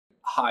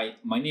Hi,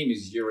 my name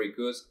is Yuri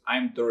Kuts.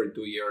 I'm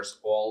 32 years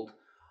old.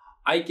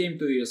 I came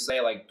to USA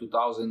like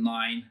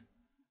 2009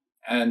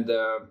 and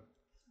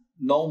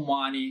no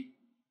money,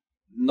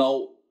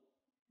 no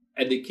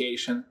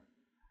education.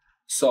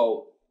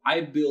 So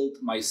I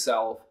built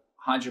myself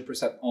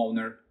 100%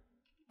 owner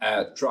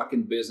a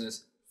trucking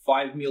business,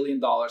 $5 million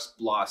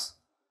plus.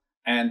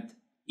 And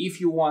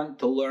if you want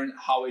to learn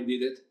how I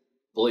did it,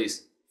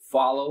 please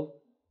follow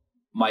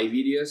my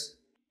videos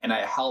and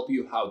I help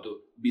you how to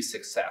be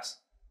success.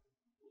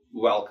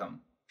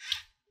 Welcome.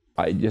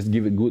 I just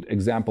give a good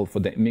example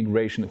for the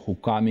immigration who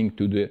coming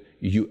to the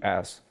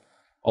US,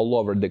 all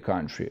over the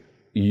country,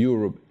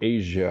 Europe,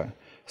 Asia,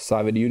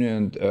 Soviet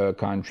Union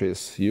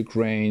countries,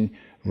 Ukraine,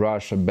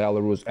 Russia,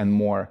 Belarus, and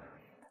more.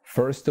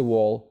 First of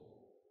all,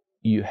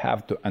 you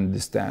have to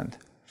understand,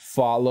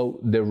 follow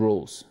the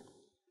rules.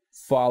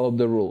 Follow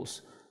the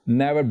rules.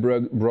 Never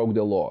broke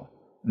the law.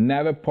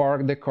 Never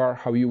park the car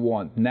how you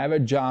want. Never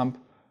jump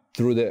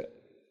through the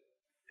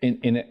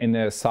in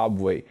a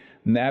subway.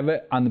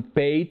 Never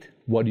unpaid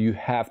what you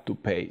have to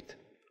pay.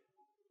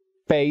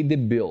 Pay the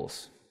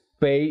bills.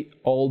 Pay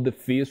all the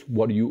fees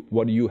what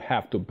you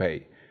have to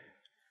pay.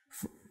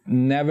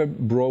 Never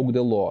broke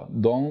the law.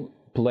 Don't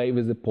play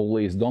with the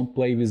police. Don't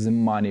play with the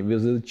money,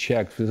 with the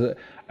checks, with the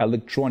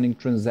electronic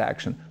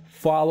transaction.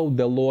 Follow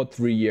the law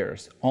 3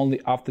 years.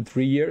 Only after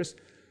 3 years,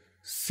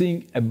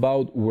 think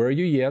about where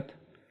you at,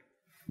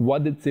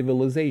 what the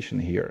civilization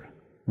here,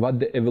 what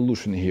the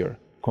evolution here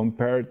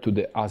compared to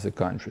the other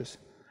countries.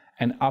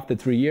 And after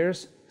 3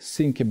 years,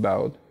 think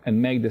about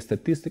and make the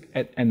statistic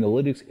and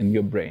analytics in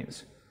your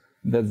brains.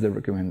 That's the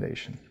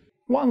recommendation.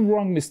 One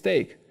wrong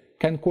mistake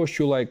can cost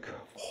you like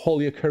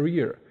whole your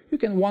career. You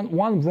can one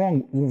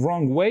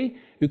wrong way,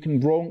 you can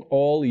wrong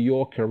all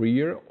your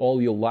career, all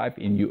your life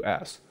in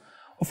US.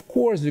 Of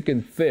course you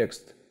can fix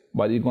it,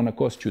 but it's gonna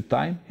cost you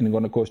time, and it's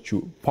gonna cost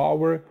you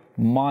power,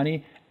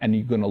 money, and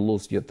you're gonna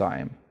lose your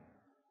time.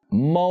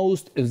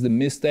 Most of the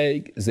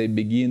mistake they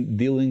begin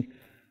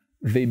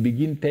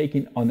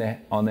taking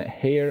on a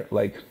hair,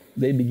 like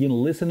they begin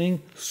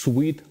listening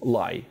sweet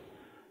lie.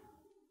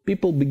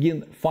 People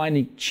begin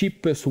finding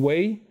cheapest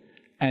way,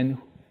 and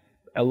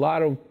a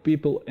lot of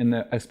people in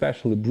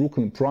especially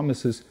Brooklyn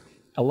promises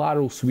a lot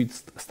of sweet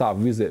stuff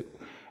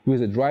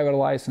with a driver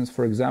license.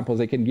 For example,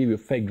 they can give you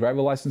a fake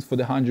driver license for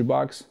the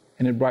 $100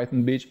 in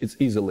Brighton Beach. It's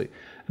easily.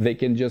 They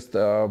can just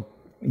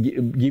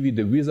give you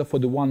the visa for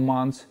the 1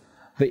 month.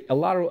 A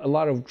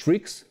lot of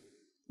tricks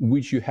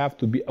which you have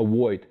to be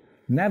avoid.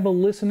 Never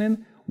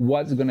listening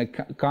what's gonna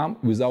come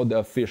without the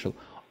official.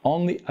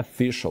 Only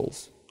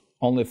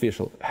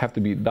official have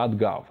to be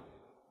 .gov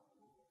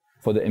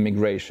for the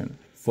immigration,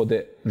 for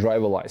the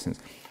driver license.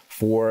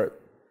 For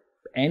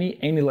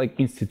any like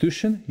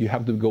institution, you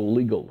have to go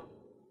legal.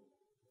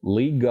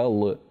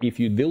 Legal. If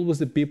you deal with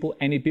the people,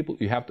 any people,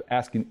 you have to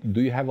ask him,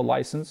 do you have a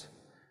license?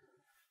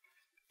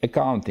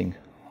 Accounting,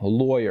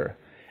 lawyer,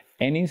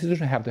 any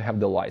institution have to have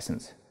the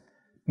license.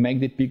 Make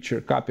the picture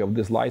copy of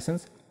this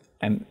license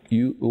and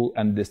you will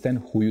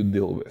understand who you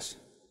deal with.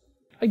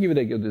 I give it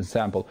a good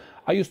example.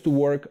 I used to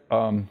work,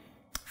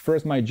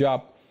 first my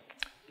job,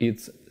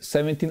 it's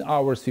 17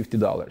 hours,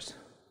 $50.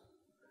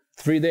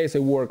 3 days I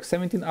work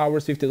 17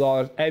 hours,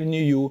 $50,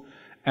 Avenue U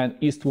and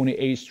East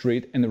 28th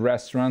Street in a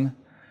restaurant.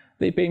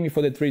 They pay me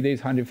for the 3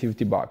 days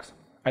 $150.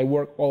 I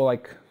work all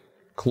like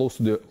close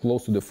to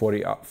the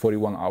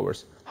 41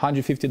 hours.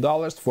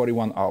 $150,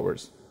 41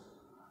 hours,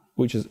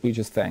 which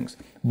is thanks.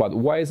 But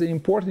why is it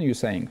important, you're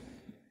saying?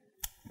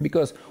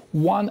 Because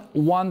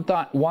one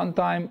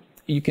time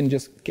you can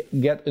just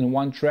get in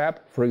one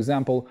trap. For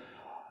example,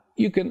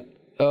 you can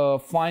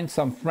find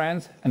some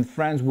friends, and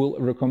friends will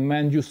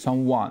recommend you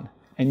someone.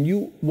 And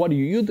you're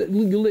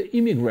the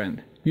immigrant.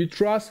 You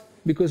trust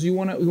because you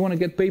wanna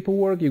get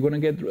paperwork. You're gonna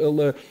get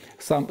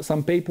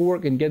some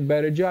paperwork and get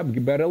better job,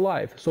 get better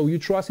life. So you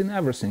trust in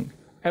everything.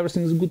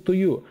 Everything is good to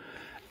you,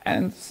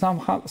 and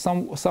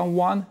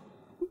someone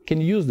can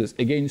use this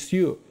against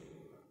you.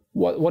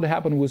 What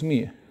happened with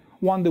me?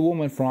 One the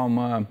woman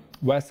from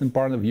western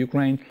part of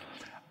Ukraine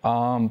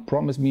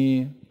promised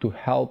me to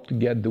help to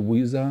get the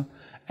visa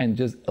and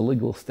just a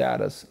legal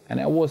status. And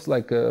I was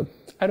like,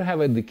 I don't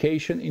have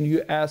education in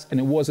US,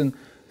 and I wasn't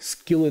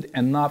skilled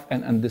enough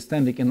and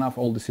understanding enough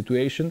all the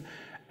situation.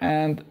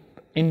 And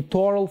in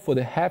total, for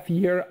the half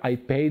year, I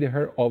paid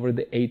her over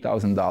the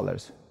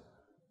 $8,000.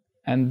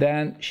 And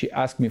then she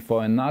asked me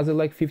for another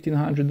like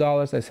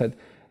 $1,500. I said,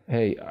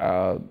 hey,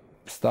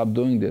 stop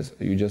doing this.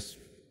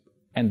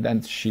 And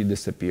then she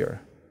disappeared.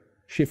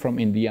 She from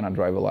Indiana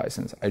driver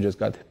license. I just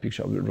got a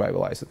picture of the driver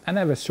license. I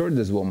never saw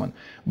this woman,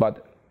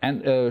 but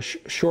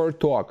short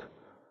talk.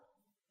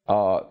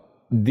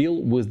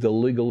 Deal with the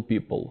legal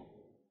people.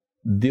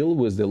 Deal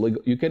with the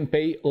legal. You can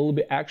pay a little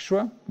bit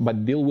extra,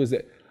 but deal with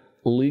the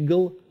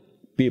legal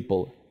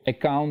people.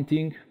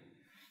 Accounting,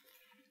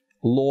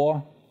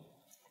 law,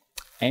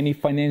 any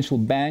financial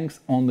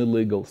banks, only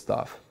legal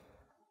stuff.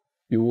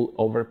 You will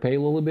overpay a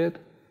little bit,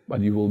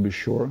 but you will be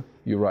sure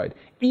you're right.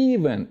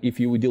 Even if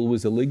you deal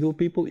with illegal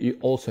people, you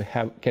also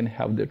can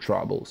have the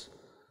troubles.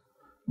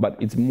 but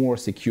it's more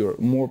secure,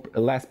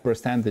 less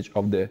percentage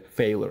of the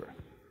failure.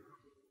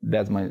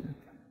 That's my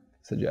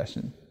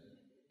suggestion.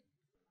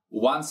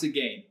 Once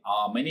again,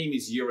 my name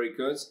is Yuri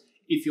Kuts.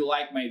 If you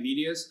like my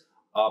videos,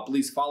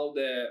 please follow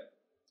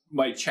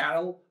my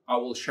channel. I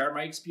will share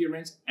my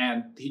experience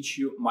and teach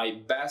you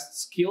my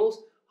best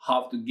skills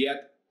how to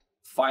get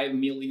 5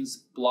 million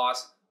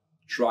plus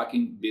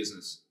trucking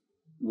business.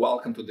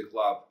 Welcome to the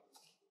club.